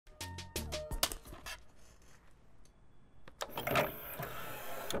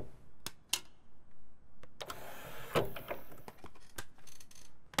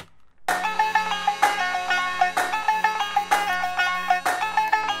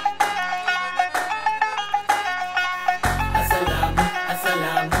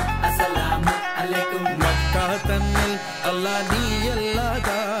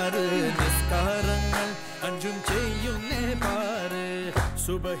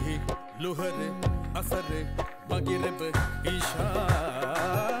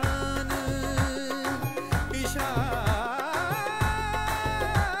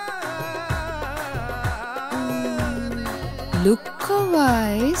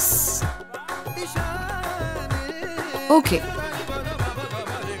Look-wise, okay.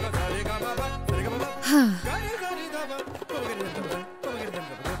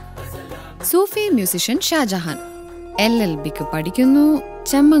 Sufi musician Shahjahan. LLBക്ക് പഠിക്കുന്നു.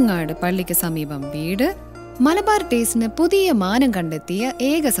 ചെമ്മങ്ങാട് പള്ളിക്ക് സമീപം വീട്. മലബാർ ടേസ്റ്റിന് പുതിയ മാനം കണ്ടെത്തിയ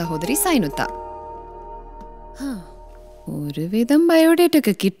ഏക സഹോദരി സൈനുത്ത. ഒരുവിധം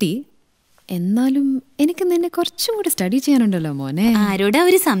ബയോഡേറ്റൊക്കെ കിട്ടി. എന്നാലും എനിക്ക് നിന്നെ കുറച്ചും കൂടി സ്റ്റഡി ചെയ്യാനുണ്ടല്ലോ മോനെ. ആരോടാ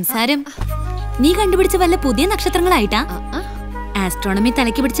ഒരു സംസാരം? നീ കണ്ടുപിടിച്ച വല്ല പുതിയ നക്ഷത്രങ്ങളായിട്ടാ? ആസ്ട്രോണമി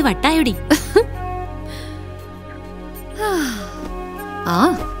തലയ്ക്ക് പിടിച്ച് വട്ടായോടി. ആ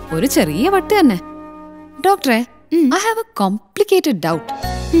ഒരു ചെറിയ വട്ട് തന്നെ. ഡോക്ടറെ, I have a complicated doubt.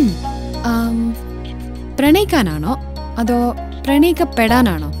 പ്രണയിക്കാനാണോ അതോ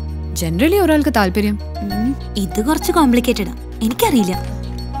പ്രണയിക്കപ്പെടാനാണോ ജനറലി ഒരാൾക്ക് താല്പര്യം? ഇത് കുറച്ച് കോംപ്ലിക്കേറ്റഡാ, എനിക്കറിയില്ല.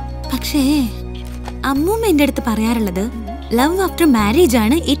 പക്ഷേ അമ്മൂമ്മ എന്റെ അടുത്ത് പറയാറുള്ളത് ലവ് ആഫ്റ്റർ മാരേജ്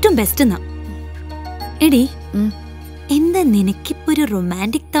ആണ് ഏറ്റവും ബെസ്റ്റ് എന്നാ. എടി, എന്താ നിനക്കിപ്പോ ഒരു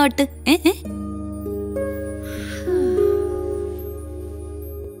റൊമാൻറ്റിക് തോട്ട്?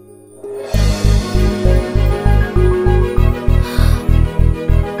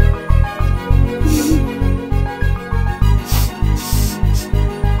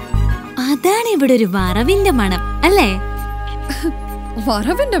 അതാണ് ഇവിടെ ഒരു വറവിന്റെ മണം അല്ലേ?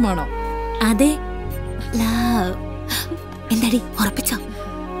 വറവിന്റെ മണോ? അതെ. എന്താടി, ഉറപ്പിച്ചോ?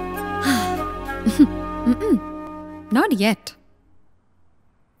 Not yet.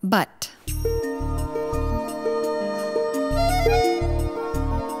 But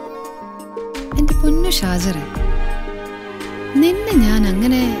എന്റെ പൊന്നു ഷാജറെ, നിന്നെ ഞാൻ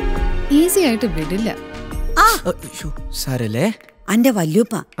അങ്ങനെ ഈസി ആയിട്ട് വിടില്ല. സാരല്ലേ? അന്റെ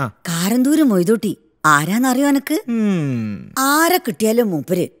വല്യൂപ്പ കാരന്തൂര് മൊയ്തൂട്ടി ആരാന്നറിയോ എനക്ക്? ആരെ കിട്ടിയാലും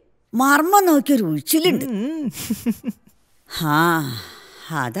മൂപ്പര് മർമ്മം നോക്കിയൊരു ഉഴിച്ചിലുണ്ട്.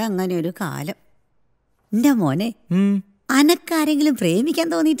 അതങ്ങനെ ഒരു കാലം. എന്റെ മോനെ, അനക്കാരെങ്കിലും പ്രേമിക്കാൻ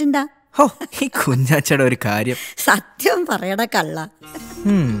തോന്നിയിട്ടുണ്ടാ? ഈ കുഞ്ഞാച്ചയുടെ ഒരു കാര്യം സത്യം പറയട കള്ള.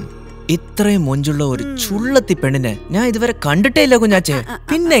 ഇത്രയും മൊഞ്ചുള്ള ഒരു ചുള്ളത്തി പെണ്ണിനെ ഞാൻ ഇതുവരെ കണ്ടിട്ടേ ഇല്ല കുഞ്ഞാച്ചേ.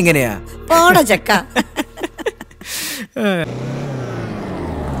 പിന്നെ എങ്ങനെയാ? പോട ചക്ക.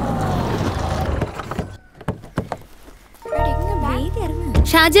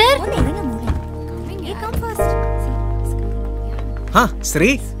 ഷാജർ, ശ്രീ,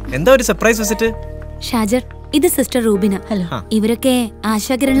 എന്താ ഒരു സർപ്രൈസ് വിസിറ്റ്? ഷാജർ, ഇത് സിസ്റ്റർ റൂബിന. ഹലോ. ഇവരൊക്കെ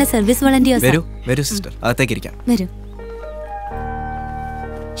ആശാകിരണിലെ സർവീസ് വളണ്ടിയേഴ്സ്. വരൂ സിസ്റ്റർ, അകത്തേക്ക് ഇരിക്കാം. വരൂ.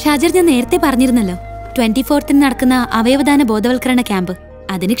 ഷാജർ, ഞാൻ നേരത്തെ പറഞ്ഞിരുന്നല്ലോ 24th നടക്കുന്ന അവയവദാന ബോധവൽക്കരണ ക്യാമ്പ്.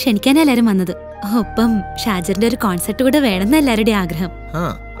 അതിന് ക്ഷണിക്കാനാ എല്ലാരും വന്നത്. ഒപ്പം ഷാജറിന്റെ ഒരു കോൺസെർട്ട് കൂടെ വേണമെന്ന് എല്ലാവരുടെയും ആഗ്രഹം.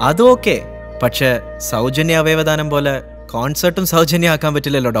 അത് ഓക്കെ, പക്ഷെ സൗജന്യ അവയവദാനം പോലെ കോൺസെർട്ടും സൗജന്യമാക്കാൻ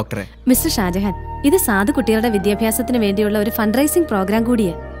പറ്റില്ലല്ലോ ഡോക്ടറെ. മിസ്റ്റർ ഷാജഹാൻ, ഇത് സാധു കുട്ടികളുടെ വിദ്യാഭ്യാസത്തിന് വേണ്ടിയുള്ള ഒരു ഫണ്ട് റൈസിംഗ് പ്രോഗ്രാം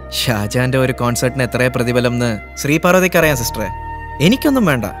കൂടിയാ. ഷാജഹാന്റെ ഒരു കോൺസെർട്ടിന് എത്രയാ പ്രതിഫലം എന്ന് ശ്രീ പാർവതിക്ക് അറിയാം സിസ്റ്ററെ. എനിക്കൊന്നും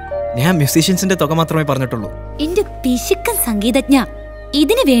വേണ്ട, ഞാൻ മ്യൂസീഷ്യൻസിന്റെ തുക മാത്രമേ പറഞ്ഞിട്ടുള്ളൂ. എന്റെ പിശുക്കൻ സംഗീതജ്ഞ,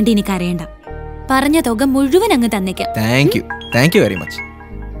 ഇതിനു വേണ്ടി എനിക്ക് അറിയണ്ട. പറഞ്ഞ തുക മുഴുവൻ അങ്ങ് തന്നേക്കാം. Thank you very much.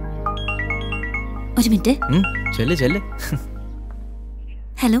 ഒരു മിനിറ്റ്.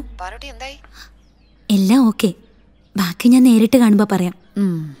 ഹലോ, എല്ലാം ഓക്കെ. ബാക്കി ഞാൻ നേരിട്ട് കാണുമ്പോ പറയാം.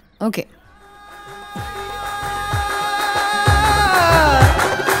 Okay.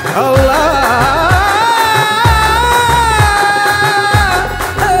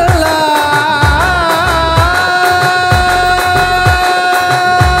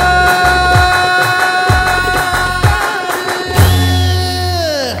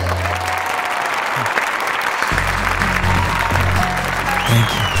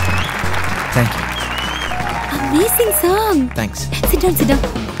 Amazing song. Thanks. Sit down.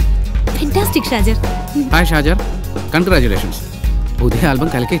 Fantastic, Shahjar. Hi, Shahjar. Congratulations. പുതിയ album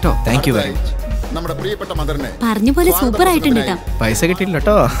കലക്കിട്ടോ. Thank you very much. നമ്മുടെ പ്രിയപ്പെട്ട മദറിനെ പറഞ്ഞ പോലെ സൂപ്പർ ആയിട്ടുണ്ട് കേട്ടോ. പൈസ കിട്ടിയില്ല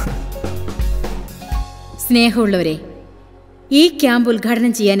കേട്ടോ. സ്നേഹമുള്ളവരെ, ഈ ക്യാമ്പ്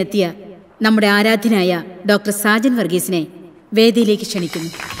ഉദ്ഘാടനം ചെയ്യാനെത്തിയ നമ്മുടെ ആരാധ്യനായ ഡോക്ടർ സാജൻ വർഗീസിനെ വേദിയിലേക്ക്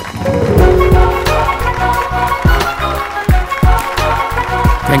ക്ഷണിക്കുന്നു.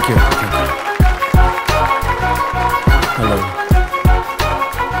 Thank you.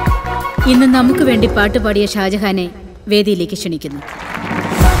 ഇന്ന് നമുക്ക് വേണ്ടി പാട്ടുപാടിയ ഷാജഹാനെ വേദിയിലേക്ക് ക്ഷണിക്കുന്നു.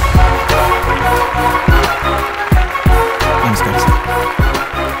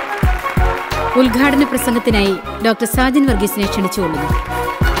 ഉദ്ഘാടന പ്രസംഗത്തിനായി ഡോക്ടർ സാജൻ വർഗീസിനെ ക്ഷണിച്ചുകൊള്ളുന്നു.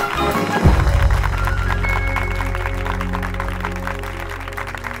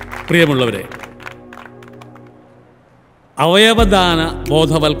 പ്രിയമുള്ളവരെ, അവയവദാന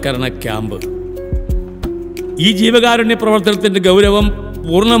ബോധവൽക്കരണ ക്യാമ്പ്. ഈ ജീവകാരുണ്യ പ്രവർത്തനത്തിൻ്റെ ഗൗരവം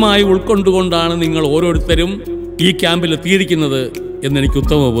പൂർണ്ണമായി ഉൾക്കൊണ്ടുകൊണ്ടാണ് നിങ്ങൾ ഓരോരുത്തരും ഈ ക്യാമ്പിൽ എത്തിയിരിക്കുന്നത് എന്നെനിക്ക്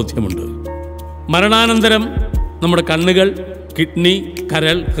ഉത്തമ ബോധ്യമുണ്ട്. മരണാനന്തരം നമ്മുടെ കണ്ണുകൾ, കിഡ്നി,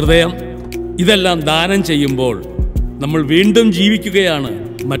 കരൾ, ഹൃദയം ഇതെല്ലാം ദാനം ചെയ്യുമ്പോൾ നമ്മൾ വീണ്ടും ജീവിക്കുകയാണ്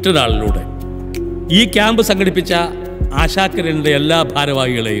മറ്റൊരാളിലൂടെ. ഈ ക്യാമ്പ് സംഘടിപ്പിച്ച ആശാക്കിരണിൻ്റെ എല്ലാ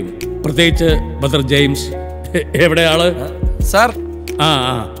ഭാരവാഹികളെയും, പ്രത്യേകിച്ച് ബദർ ജെയിംസ്, എവിടെയാള് സാർ,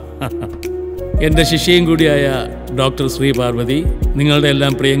 എൻ്റെ ശിഷ്യയും കൂടിയായ ഡോക്ടർ ശ്രീ പാർവതി, നിങ്ങളുടെ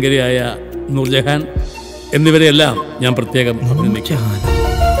എല്ലാം പ്രിയങ്കരിയായ നൂർജഹാൻ എന്നിവരെയെല്ലാം ഞാൻ പ്രത്യേകം അഭിനന്ദിക്കുന്നു.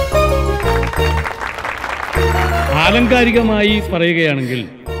 ആലങ്കാരികമായി പറയുകയാണെങ്കിൽ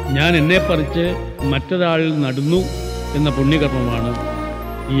ഞാൻ എന്നെ പറിച്ച് മറ്റൊരാളിൽ നടുന്നു എന്ന പുണ്യകർമ്മമാണ്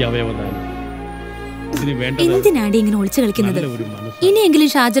ഈ അവയവദാനം. എന്തിനാടി ഇങ്ങനെ ഒളിച്ചു കളിക്കുന്നത്? ഇനിയെങ്കിലും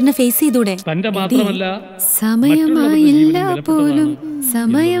ഷാജറിനെ ഫേസ് ചെയ്തൂടെ? തന്റെ മാത്രമല്ല, സമയമായില്ല പോലും,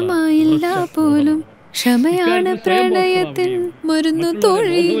 സമയമായില്ല പോലും, ക്ഷമയാണ് പ്രണയത്തിൽ മരുന്നു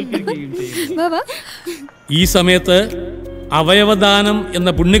തോഴി. ഈ സമയത്ത് അവയവദാനം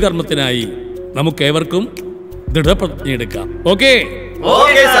എന്ന പുണ്യകർമ്മത്തിനായി നമുക്കേവർക്കും ദൃഢപ്രതിജ്ഞയെടുക്കാം. ഓക്കെ?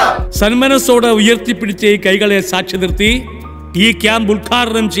 സന്മനസ്സോടെ ഉയർത്തിപ്പിടിച്ച ഈ കൈകളെ സാക്ഷി നിർത്തി ഈ ക്യാമ്പ്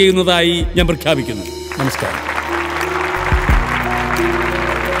ഉദ്ഘാടനം ചെയ്യുന്നതായി ഞാൻ പ്രഖ്യാപിക്കുന്നു. നമസ്കാരം.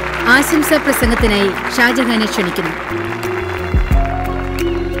 ആശംസാ പ്രസംഗത്തിനായി ഷാജഹാനെ ക്ഷണിക്കുന്നു.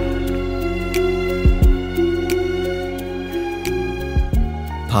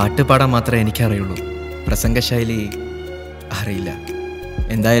 പാട്ട് പാടാൻ മാത്രമേ എനിക്കറിയുള്ളൂ, പ്രസംഗശൈലി അറിയില്ല.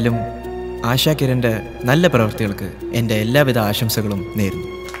 എന്തായാലും ആശാ കിരണിൻ്റെ നല്ല പ്രവൃത്തികൾക്ക് എൻ്റെ എല്ലാവിധ ആശംസകളും നേരുന്നു.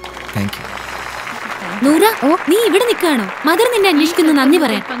 Thank you. നൂറ, നീ ഇവിടെ നിൽക്കുകയാണോ? മദർ നിന്നെ അന്വേഷിക്കുന്നു. നന്ദി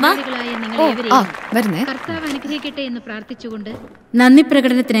പറയാം. കർത്താവ് അനുഗ്രഹിക്കട്ടെ എന്ന് പ്രാർത്ഥിച്ചുകൊണ്ട് നന്ദി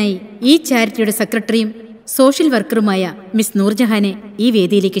പ്രകടനത്തിനായി ഈ ചാരിറ്റിയുടെ സെക്രട്ടറിയും സോഷ്യൽ വർക്കറുമായ മിസ് നൂർജഹാനെ ഈ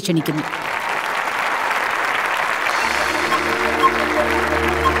വേദിയിലേക്ക് ക്ഷണിക്കുന്നു.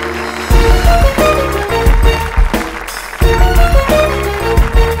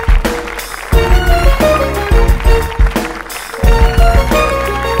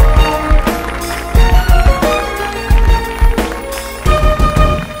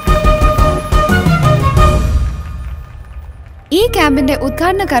 ഈ ക്യാമ്പിന്റെ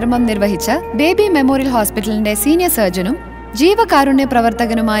ഉദ്ഘാടന കർമ്മം നിർവഹിച്ച ബേബി മെമ്മോറിയൽ ഹോസ്പിറ്റലിന്റെ സീനിയർ സർജനും ജീവകാരുണ്യ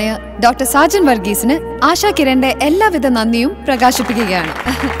പ്രവർത്തകനുമായ ഡോക്ടർ സാജൻ വർഗീസിന് ആശാ കിരണിന്റെ എല്ലാവിധ നന്ദിയും പ്രകാശിപ്പിക്കുകയാണ്.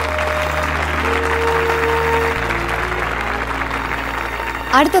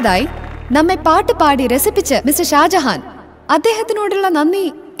 അടുത്തതായി നമ്മെ പാട്ട് പാടി രസിപ്പിച്ച് മിസ്റ്റർ ഷാജഹാൻ. അദ്ദേഹത്തിനോടുള്ള നന്ദി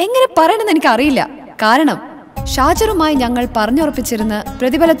എങ്ങനെ പറയണമെന്ന് എനിക്ക് അറിയില്ല. കാരണം ഷാജറുമായി ഞങ്ങൾ പറഞ്ഞുറപ്പിച്ചിരുന്ന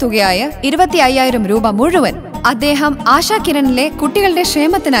പ്രതിഫല തുകയായ 25,000 രൂപ മുഴുവൻ അദ്ദേഹം ആശാ കിരണിലെ കുട്ടികളുടെ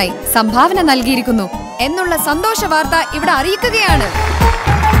ക്ഷേമത്തിനായി സംഭാവന നൽകിയിരിക്കുന്നു എന്നുള്ള സന്തോഷ വാർത്ത ഇവിടെ അറിയിക്കുകയാണ്.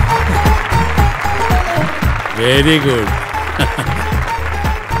 Very good.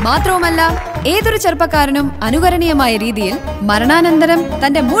 മാത്രവുമല്ല, ഏതൊരു ചെറുപ്പക്കാരനും അനുകരണീയമായ രീതിയിൽ മരണാനന്തരം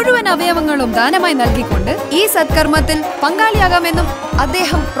തന്റെ മുഴുവൻ അവയവങ്ങളും ദാനമായി നൽകിക്കൊണ്ട് ഈ സത്കർമ്മത്തിൽ പങ്കാളിയാകാമെന്നും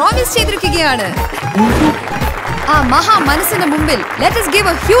അദ്ദേഹം പ്രോമിസ് ചെയ്തിരിക്കുകയാണ്. ആ മഹാ മനസ്സിന് മുമ്പിൽ let us give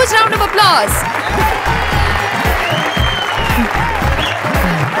a huge round of applause.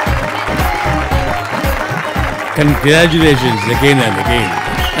 Congratulations again and again.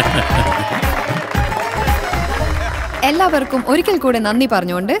 എല്ലാവർക്കും ഒരിക്കൽ കൂടെ നന്ദി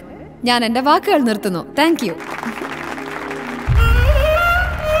പറഞ്ഞുകൊണ്ട് ഞാൻ എന്റെ വാക്കുകൾ നിർത്തുന്നു. Thank you.